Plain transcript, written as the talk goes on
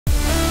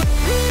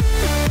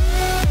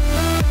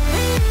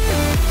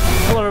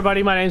Hello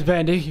everybody, my name's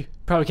Bandi. You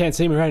probably can't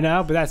see me right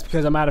now, but that's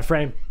because I'm out of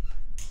frame.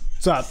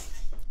 What's up?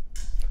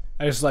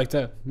 I just like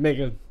to make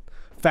a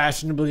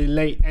fashionably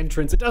late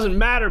entrance. It doesn't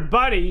matter,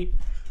 buddy!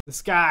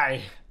 This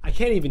guy, I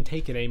can't even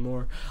take it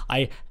anymore.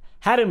 I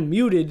had him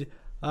muted,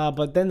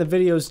 but then the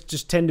videos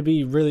just tend to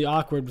be really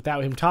awkward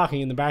without him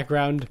talking in the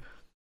background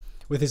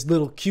with his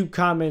little cute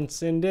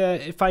comments, and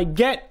if I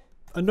get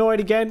annoyed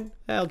again,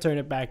 I'll turn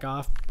it back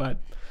off. But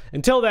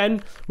until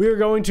then, we are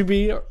going to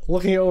be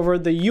looking over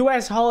the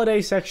US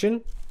holiday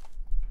section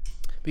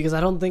because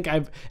I don't think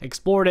I've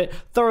explored it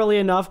thoroughly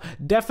enough.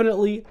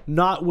 Definitely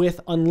not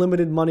with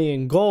unlimited money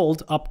and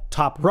gold up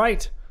top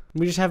right.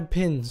 We just have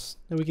pins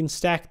and we can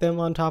stack them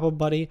on top of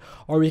Buddy,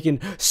 or we can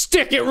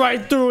stick it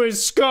right through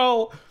his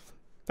skull.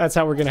 That's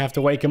how we're gonna have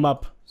to wake him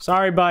up.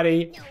 Sorry,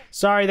 Buddy.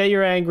 Sorry that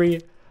you're angry.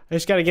 I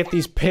just gotta get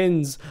these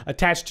pins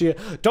attached to you.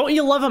 Don't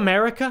you love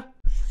America?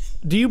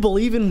 Do you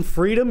believe in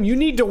freedom? You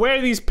need to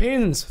wear these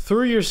pins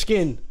through your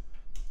skin.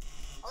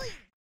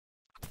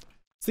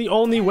 It's the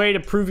only way to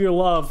prove your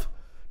love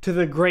to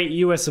the great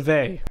US of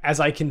A as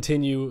I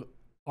continue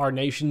our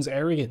nation's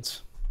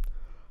arrogance.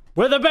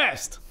 We're the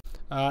best!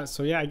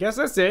 So yeah, I guess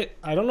that's it.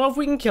 I don't know if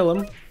we can kill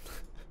him.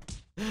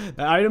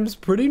 The item's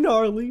pretty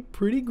gnarly,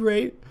 pretty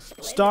great.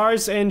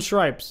 Stars and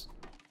stripes.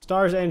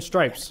 Stars and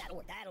stripes.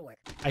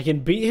 I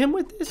can beat him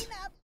with this?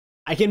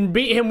 I can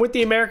beat him with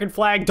the American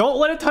flag. Don't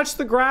let it touch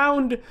the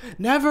ground.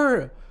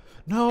 Never.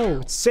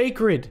 No, it's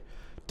sacred.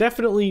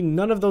 Definitely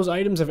none of those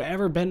items have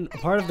ever been a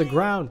part of the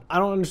ground. I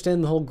don't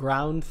understand the whole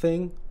ground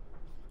thing.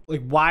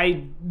 Like,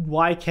 why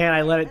can't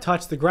I let it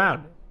touch the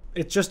ground?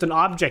 It's just an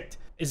object.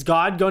 Is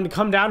God going to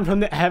come down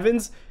from the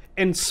heavens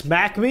and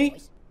smack me?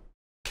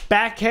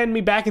 Backhand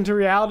me back into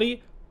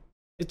reality?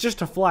 It's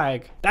just a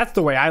flag. That's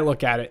the way I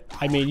look at it.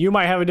 I mean, you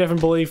might have a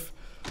different belief.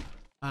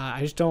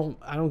 I don't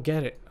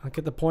get it. I don't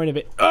get the point of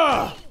it.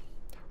 Ugh!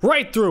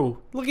 Right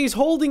through. Look, he's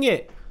holding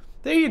it.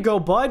 There you go,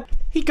 bud.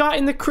 He got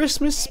in the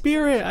Christmas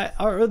spirit,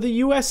 or the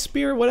US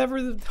spirit,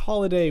 whatever the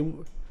holiday.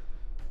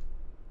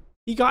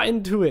 He got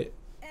into it.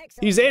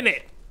 He's in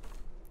it.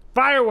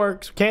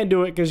 Fireworks. Can't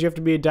do it because you have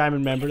to be a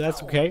diamond member.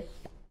 That's okay.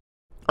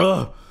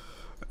 Ugh.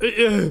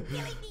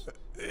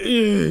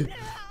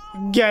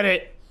 Get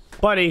it,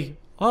 buddy.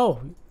 Oh,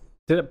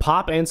 did it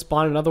pop and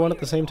spawn another one at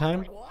the same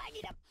time?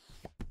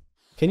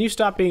 Can you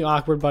stop being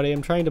awkward, buddy?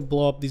 I'm trying to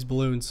blow up these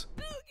balloons.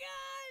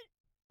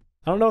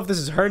 I don't know if this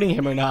is hurting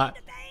him or not.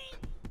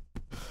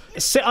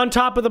 Sit on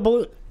top of the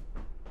balloon.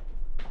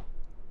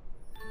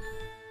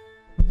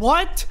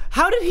 What?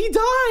 How did he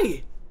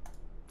die?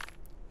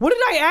 What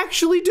did I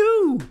actually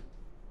do?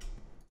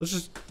 Let's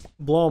just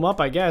blow him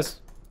up, I guess.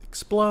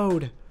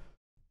 Explode.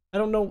 I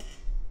don't know.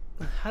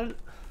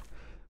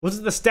 Was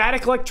it the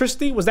static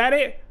electricity? Was that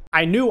it?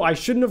 I knew I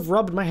shouldn't have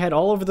rubbed my head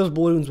all over those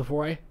balloons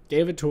before I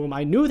gave it to him.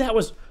 I knew that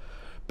was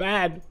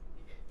bad.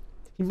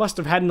 He must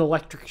have had an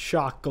electric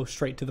shock go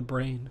straight to the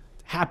brain.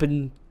 It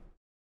happened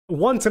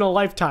once in a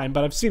lifetime,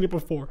 but I've seen it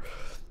before.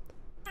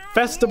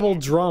 Festival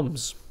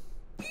drums.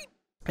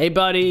 Hey,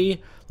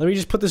 buddy. Let me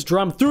just put this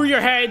drum through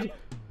your head.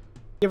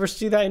 You ever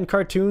see that in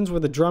cartoons where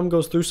the drum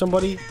goes through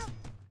somebody?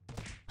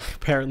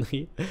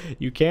 Apparently,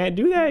 you can't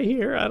do that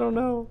here. I don't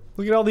know.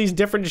 Look at all these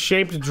different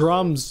shaped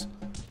drums.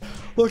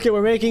 Look at,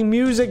 we're making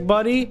music,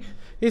 buddy.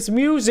 It's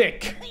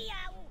music.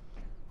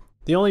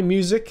 The only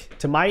music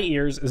to my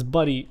ears is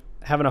Buddy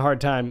having a hard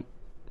time.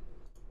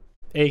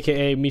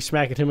 AKA me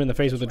smacking him in the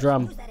face with a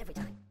drum.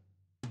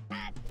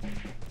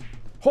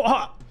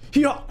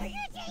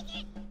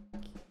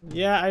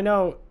 Yeah, I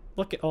know.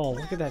 Look at, oh,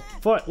 look at that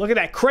foot. Look at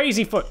that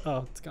crazy foot.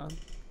 Oh, it's gone.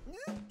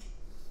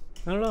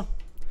 I don't know.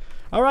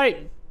 All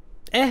right.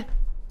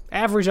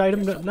 Average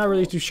item. Not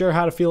really too sure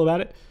how to feel about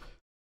it.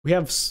 We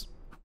have,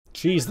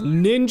 geez,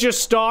 ninja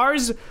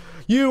stars.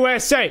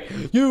 USA,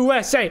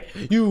 USA,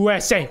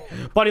 USA.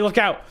 Buddy, look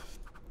out.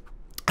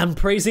 I'm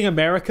praising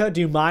America.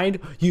 Do you mind?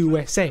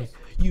 USA,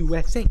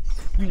 USA,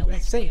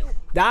 USA.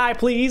 Die,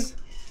 please.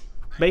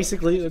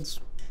 Basically,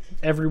 it's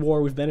every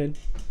war we've been in.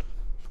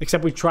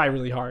 Except we try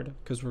really hard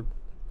because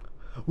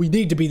we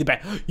need to be the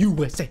best.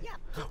 USA.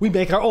 We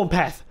make our own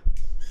path.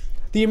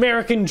 The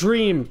American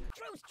dream.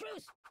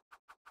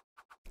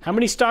 How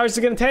many stars is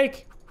it gonna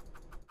take?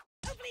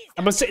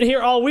 I've been sitting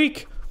here all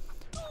week.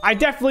 I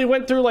definitely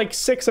went through like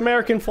 6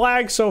 American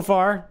flags so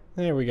far.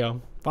 There we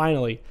go.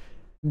 Finally.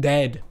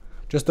 Dead.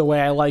 Just the way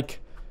I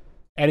like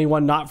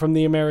anyone not from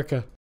the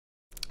America.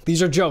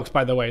 These are jokes,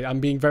 by the way.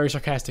 I'm being very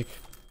sarcastic.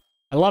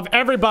 I love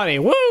everybody.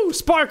 Woo!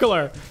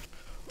 Sparkler!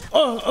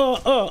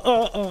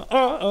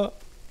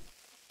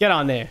 Get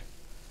on there.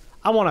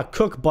 I want to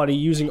cook, buddy,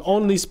 using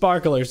only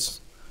sparklers.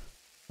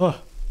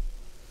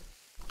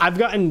 I've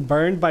gotten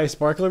burned by a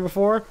sparkler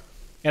before,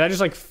 and I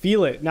just like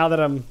feel it now that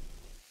I'm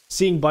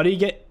seeing Buddy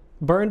get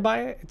burned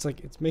by it. It's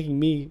like, it's making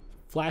me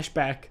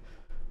flashback,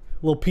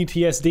 a little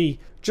PTSD,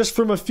 just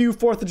from a few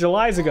 4th of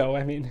Julys ago.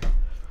 I mean,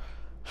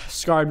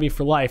 scarred me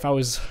for life. I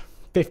was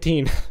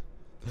 15.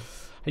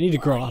 I need to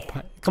grow up.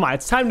 Come on,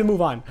 it's time to move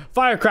on.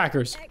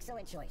 Firecrackers.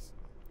 Excellent choice.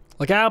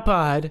 Look out,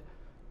 Pod.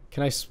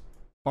 Can I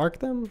spark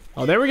them?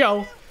 Oh, there we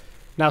go.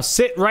 Now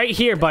sit right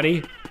here,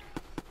 buddy.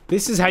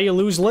 This is how you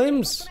lose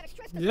limbs.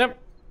 Yep.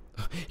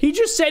 He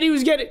just said he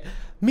was getting...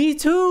 Me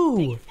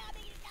too.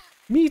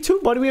 Me too,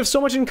 buddy. We have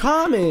so much in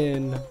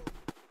common.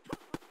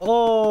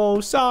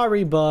 Oh,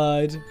 sorry,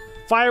 bud.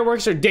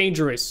 Fireworks are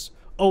dangerous.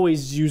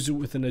 Always use it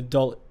with an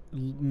adult,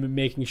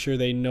 making sure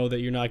they know that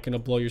you're not going to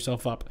blow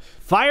yourself up.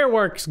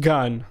 Fireworks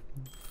gun.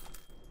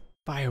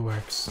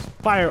 Fireworks.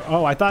 Fire.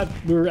 Oh, I thought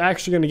we were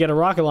actually going to get a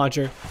rocket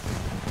launcher.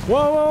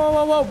 Whoa, whoa,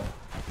 whoa, whoa, whoa.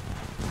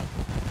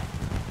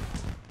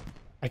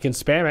 I can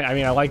spam it. I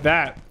mean, I like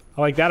that.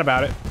 I like that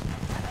about it.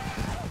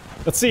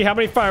 Let's see how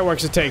many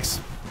fireworks it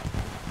takes.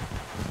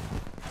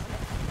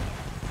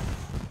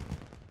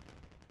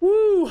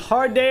 Woo,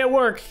 hard day at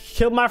work.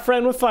 Killed my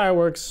friend with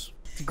fireworks.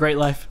 It's a great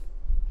life.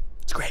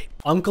 It's great.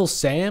 Uncle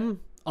Sam?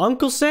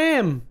 Uncle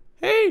Sam!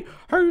 Hey,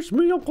 it's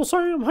me, Uncle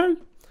Sam, hey.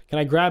 Can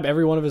I grab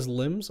every one of his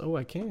limbs? Oh,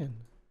 I can.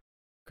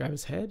 Grab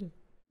his head?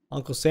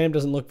 Uncle Sam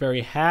doesn't look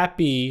very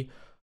happy.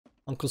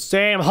 Uncle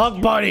Sam,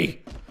 hug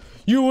Buddy!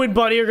 You and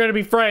Buddy are gonna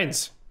be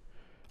friends.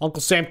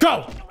 Uncle Sam,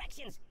 go!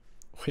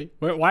 Wait,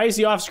 why is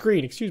he off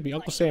screen? Excuse me,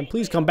 Uncle Sam,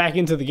 please come back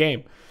into the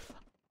game.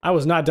 I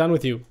was not done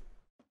with you.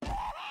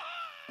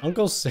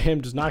 Uncle Sam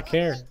does not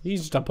care.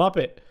 He's just a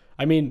puppet.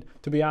 I mean,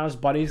 to be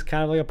honest, Buddy's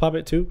kind of like a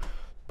puppet too,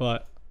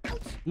 but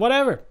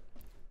whatever.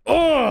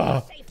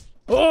 Oh!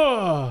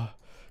 Oh!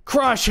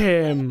 Crush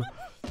him!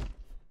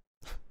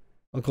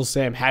 Uncle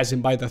Sam has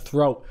him by the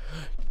throat.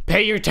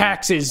 Pay your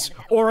taxes,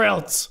 or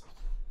else!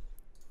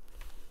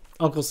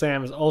 Uncle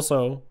Sam is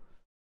also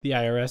the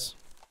IRS,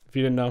 if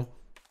you didn't know.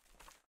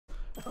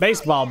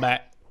 Baseball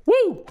bat.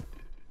 Woo!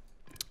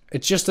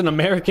 It's just an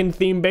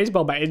American-themed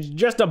baseball bat. It's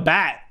just a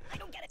bat.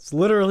 It's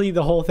literally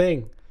the whole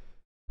thing.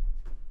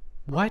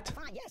 What?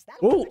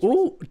 Ooh,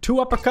 ooh. 2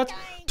 uppercuts.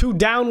 2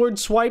 downward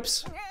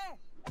swipes.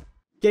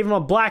 Gave him a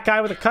black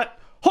eye with a cut.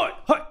 Hoi!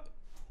 Hoi!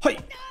 Hoi!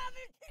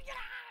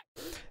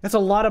 That's a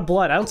lot of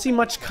blood. I don't see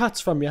much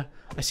cuts from you.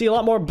 I see a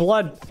lot more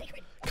blood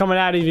coming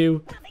out of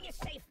you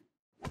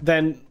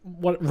than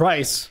what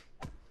rice.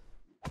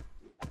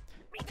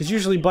 Because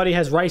usually Buddy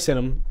has rice in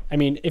him. I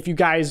mean, if you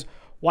guys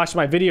watch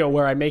my video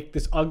where I make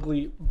this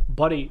ugly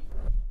Buddy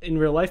in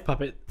real life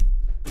puppet,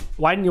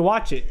 why didn't you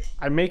watch it?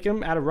 I make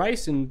him out of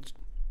rice and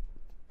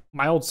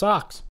my old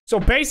socks. So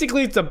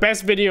basically, it's the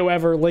best video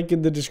ever. Link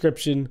in the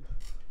description.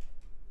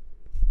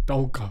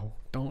 Don't go.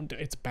 Don't do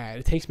it. It's bad.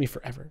 It takes me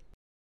forever.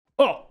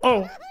 Oh,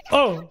 oh,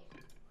 oh. All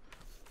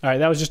right,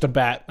 that was just a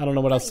bat. I don't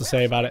know what else to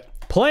say about it.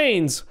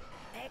 Planes.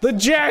 The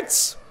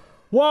jets.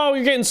 Whoa,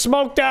 you're getting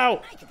smoked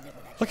out.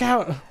 Look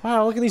out.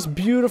 Wow, look at these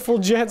beautiful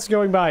jets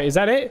going by. Is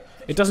that it?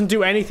 It doesn't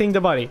do anything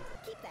to Buddy.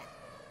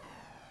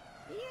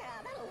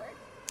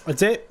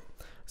 That's it.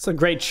 It's a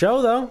great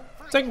show, though.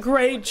 It's a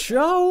great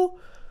show.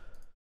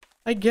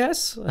 I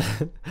guess.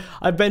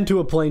 I've been to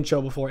a plane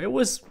show before. It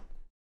was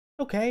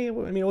okay. I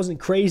mean, it wasn't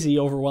crazy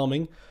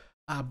overwhelming.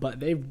 But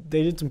they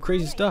did some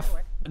crazy stuff.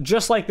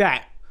 Just like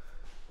that.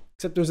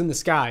 Except it was in the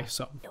sky,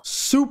 so.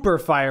 Super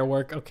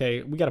firework.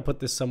 Okay, we gotta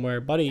put this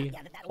somewhere. Buddy,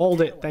 hold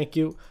it. Thank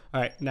you.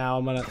 Alright, now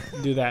I'm gonna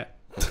do that.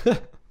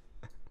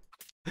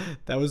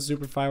 That was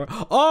super firework.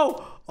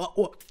 Oh!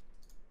 Oh!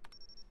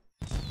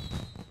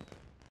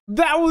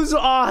 That was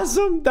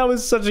awesome! That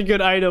was such a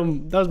good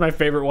item. That was my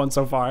favorite one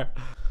so far.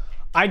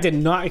 I did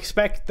not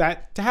expect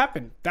that to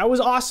happen. That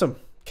was awesome.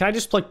 Can I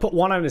just like put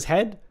one on his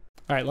head?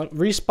 Alright,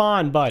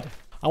 respawn, bud.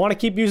 I want to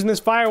keep using this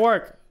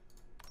firework.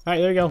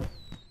 Alright, there you go.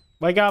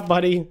 Wake up,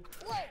 buddy.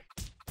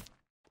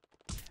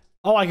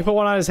 Oh, I can put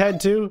one on his head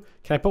too.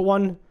 Can I put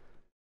one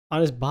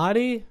on his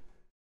body?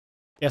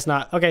 Guess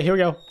not. Okay, here we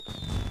go.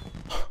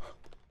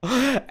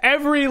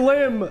 Every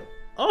limb.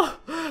 Oh,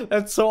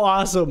 that's so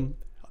awesome.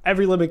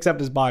 Every limb except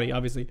his body,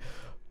 obviously.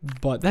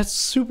 But that's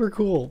super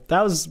cool.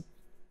 That was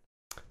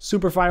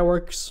super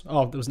fireworks.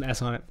 Oh, there was an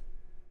S on it.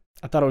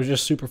 I thought it was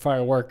just super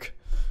firework.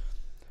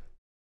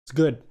 It's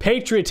good.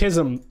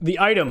 Patriotism, the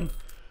item.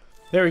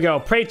 There we go.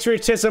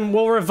 Patriotism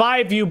will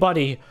revive you,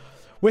 buddy.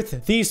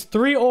 With these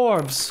 3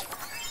 orbs.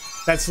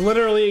 That's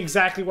literally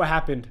exactly what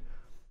happened.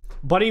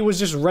 Buddy was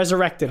just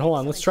resurrected. Hold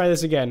on, let's try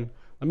this again.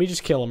 Let me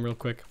just kill him real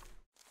quick.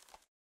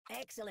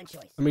 Excellent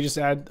choice. Let me just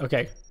add,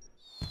 okay.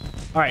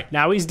 All right,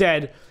 now he's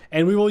dead.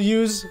 And we will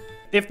use,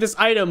 if this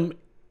item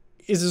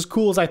is as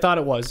cool as I thought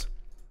it was.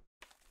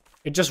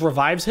 It just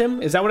revives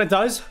him? Is that what it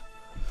does?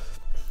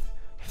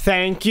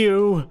 Thank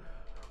you.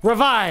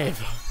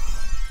 Revive.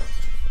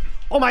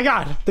 Oh my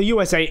god, the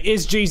USA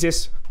is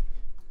Jesus.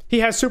 He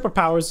has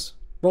superpowers.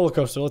 Roller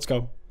coaster, let's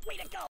go. Way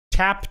to go.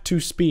 Tap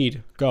to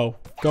speed. Go.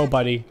 Go,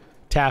 buddy.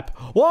 Tap.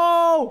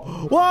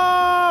 Whoa!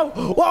 Whoa!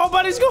 Whoa,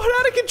 Buddy's going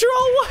out of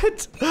control!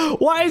 What?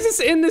 Why is this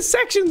in this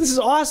section? This is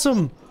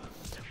awesome.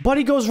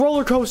 Buddy goes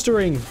roller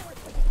coastering.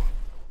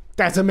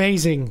 That's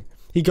amazing.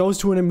 He goes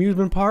to an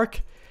amusement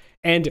park,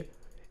 and it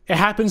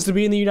happens to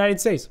be in the United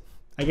States.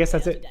 I guess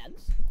that's it.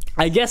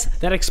 I guess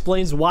that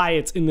explains why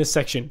it's in this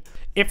section.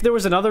 If there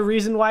was another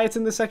reason why it's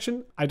in this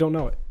section, I don't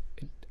know it.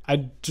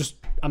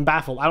 I'm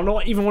baffled. I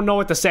don't even know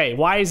what to say.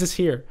 Why is this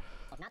here?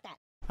 Not that.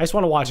 I just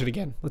want to watch it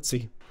again. Let's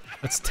see.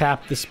 Let's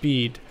tap the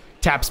speed.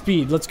 Tap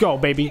speed. Let's go,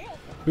 baby.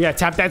 We gotta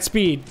tap that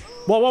speed.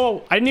 Whoa, whoa,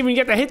 whoa. I didn't even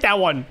get to hit that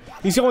one.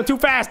 He's going too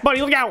fast,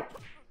 buddy. Look out.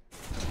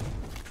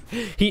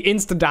 He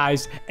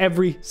insta-dies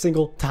every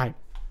single time.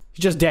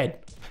 He's just dead.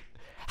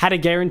 How to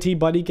guarantee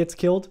Buddy gets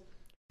killed?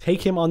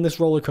 Take him on this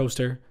roller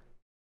coaster.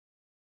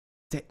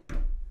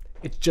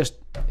 It's just,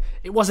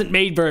 it wasn't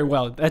made very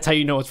well. That's how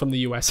you know it's from the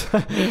US.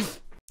 That's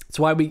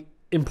why we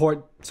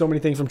import so many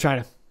things from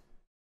China.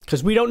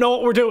 Because we don't know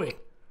what we're doing.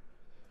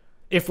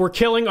 If we're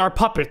killing our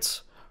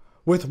puppets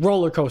with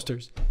roller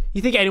coasters.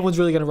 You think anyone's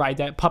really going to ride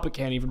that? Puppet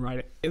can't even ride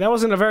it. That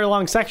wasn't a very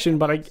long section,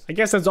 but I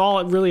guess that's all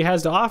it really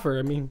has to offer.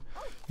 I mean,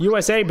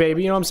 USA,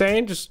 baby, you know what I'm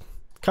saying? Just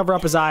cover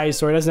up his eyes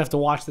so he doesn't have to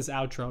watch this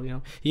outro, you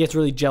know? He gets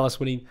really jealous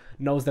when he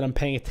knows that I'm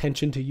paying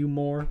attention to you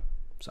more.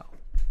 So,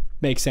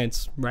 makes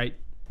sense, right?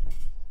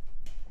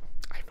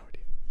 I have no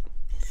idea.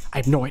 I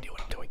have no idea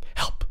what I'm doing.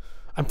 Help.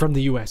 I'm from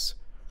the US.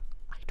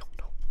 I don't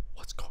know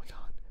what's going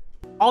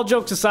on. All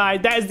jokes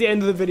aside, that is the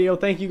end of the video.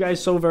 Thank you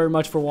guys so very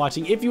much for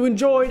watching. If you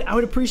enjoyed, I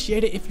would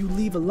appreciate it if you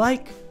leave a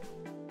like.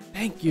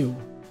 Thank you.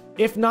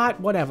 If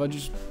not, whatever.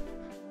 Just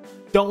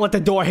don't let the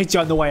door hit you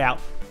on the way out.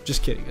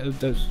 Just kidding.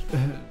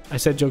 I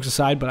said jokes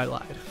aside, but I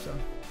lied. So,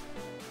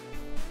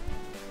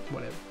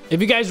 whatever. If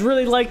you guys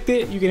really liked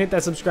it, you can hit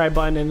that subscribe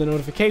button and the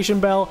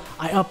notification bell.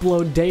 I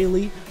upload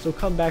daily, so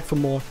come back for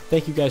more.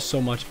 Thank you guys so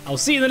much. I'll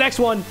see you in the next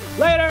one.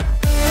 Later!